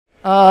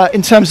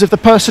in terms of the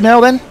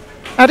personnel then,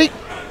 Addy?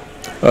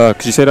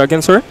 Could you say that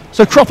again, sorry?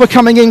 So Cropper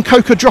coming in,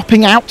 Coker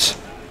dropping out.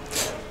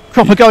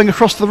 Cropper going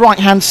across to the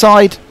right-hand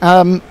side,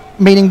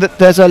 meaning that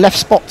there's a left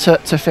spot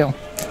to fill.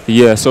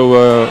 Yeah, so...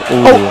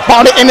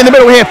 Barnet in the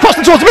middle here,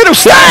 crossing towards the middle,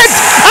 Stead!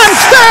 And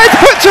Stead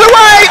puts it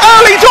away,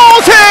 early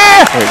doors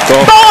here!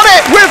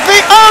 Barnet with the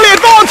early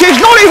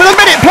advantage, not even a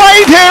minute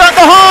played here at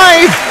the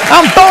Hive!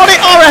 And Barnet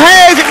are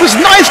ahead, it was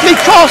nicely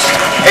crossed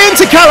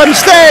into Callum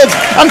Stead,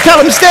 and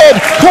Callum Stead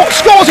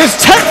scores his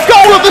 10th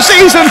goal of the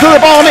season for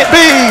the Barnet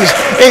Bees.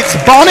 It's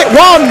Barnet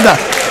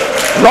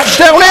 1,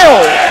 Rochdale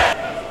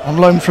 0. On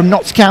loan from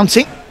Notts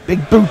County,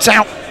 big boot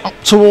out up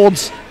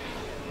towards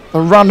the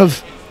run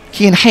of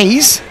Cian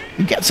Hayes.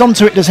 He gets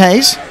onto it, does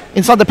Hayes.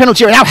 Inside the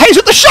penalty area now, Hayes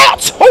with the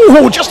shot!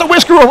 Oh, just a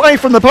whisker away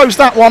from the post,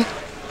 that one.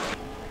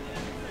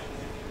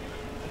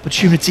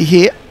 Opportunity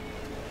here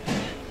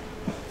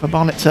for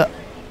Barnet to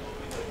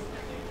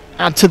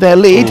add to their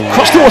lead.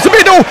 Cross towards the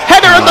middle,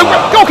 header, and the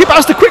goalkeeper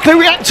has to quickly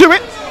react to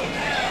it.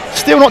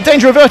 Still not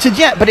danger averted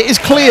yet, but it is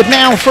cleared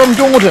now from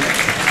Gordon.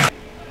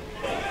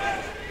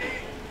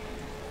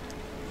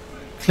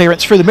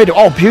 Clearance through the middle.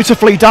 Oh,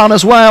 beautifully done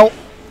as well.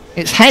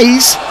 It's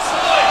Hayes.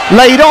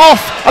 Laid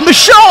off, and the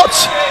shot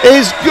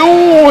is,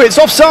 it's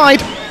offside.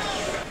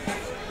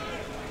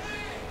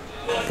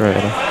 Great.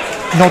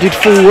 Nodded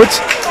forward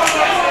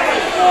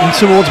and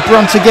towards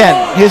Brunt again.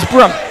 Here's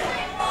Brunt.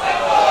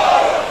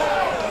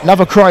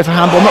 Another cry for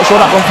handball, not sure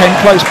that one came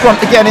close.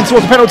 Brunt again in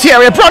towards the penalty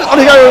area, Brunt on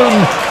his own,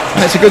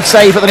 and it's a good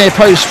save at the near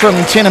post from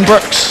Tiernan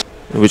Brooks.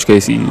 In which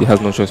case he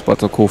has no choice but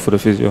to call for the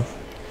physio.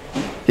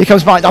 Here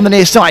comes Mike down the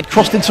near side,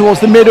 crossed in towards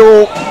the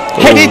middle,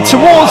 headed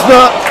towards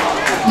the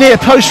near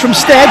post from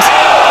Stead.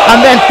 And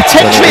then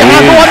potentially a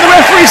handball, and the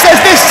referee says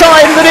this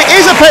time that it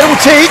is a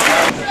penalty.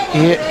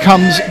 Here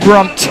comes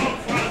Brunt.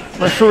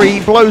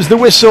 Referee blows the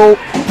whistle.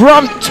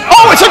 Brunt.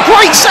 Oh, it's a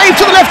great save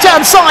to the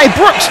left-hand side.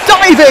 Brooks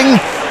diving.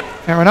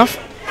 Fair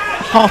enough.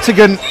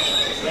 Hartigan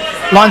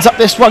lines up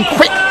this one.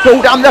 Quick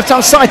ball down the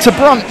left-hand side to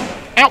Brunt.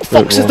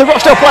 Outfoxes the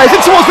Rochdale players in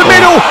towards the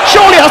middle.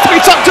 Surely has to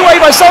be tucked away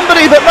by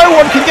somebody, but no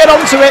one can get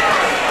onto it.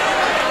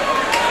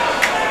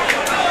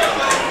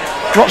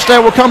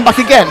 Rochdale will come back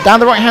again, down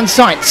the right-hand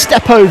side,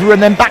 step over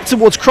and then back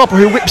towards Cropper,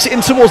 who whips it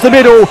in towards the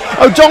middle.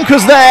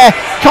 O'Donker's there,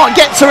 can't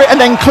get to it, and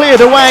then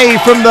cleared away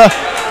from the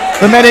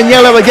men in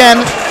yellow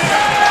again.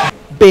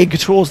 Big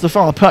towards the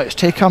far post,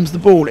 here comes the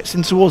ball, it's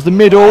in towards the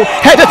middle,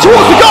 header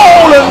towards the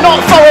goal, and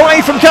not far away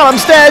from Callum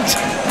Stead.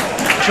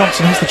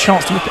 Johnson has the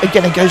chance to whip it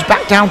again, and goes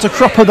back down to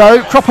Cropper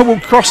though. Cropper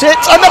will cross it,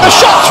 another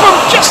shot from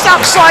just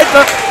outside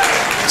the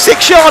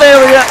 6-yard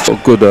area.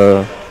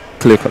 Good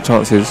clear-cut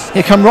chances.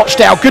 Here come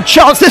Rochdale, good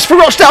chance this for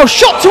Rochdale,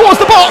 shot towards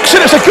the box,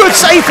 and it's a good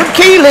save from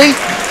Keeley,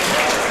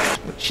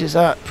 which is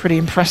pretty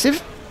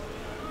impressive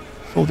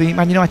for the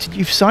Man United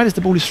youth side as the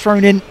ball is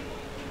thrown in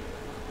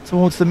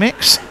towards the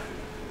mix.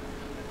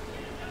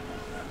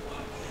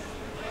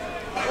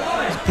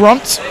 There's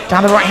Brunt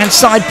down the right-hand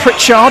side,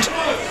 Pritchard,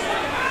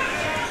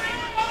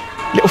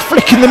 little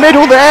flick in the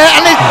middle there,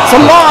 and it's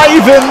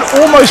alive and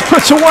almost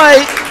put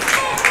away,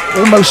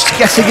 almost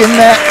getting in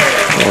there.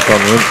 Well done,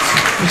 Vince.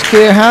 It's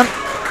Kearhan.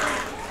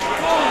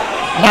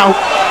 Now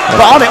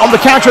Barnet on the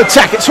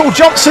counter-attack. It's Hall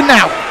Johnson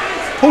now.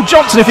 Hall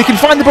Johnson, if he can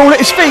find the ball at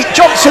his feet.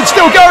 Johnson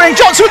still going.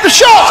 Johnson with the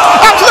shot.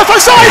 Out to the far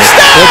side.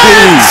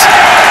 Stead!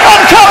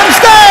 And Callum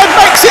Stead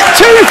makes it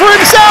 2 for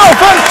himself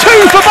and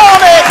 2 for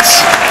Barnet.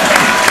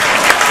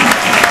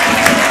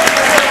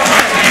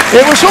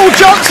 It was Hall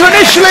Johnson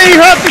initially who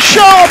had the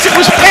shot. It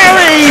was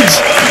parried.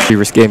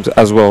 Risk games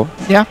as well.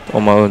 Yeah.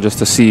 On my own, just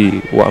to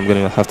see what I'm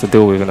going to have to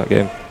deal with in that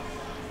game.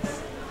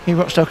 Here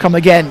Rochdale come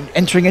again,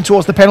 entering in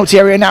towards the penalty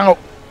area now,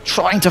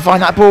 trying to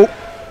find that ball.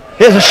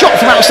 Here's a shot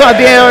from outside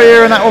the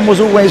area, and that one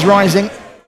was always rising.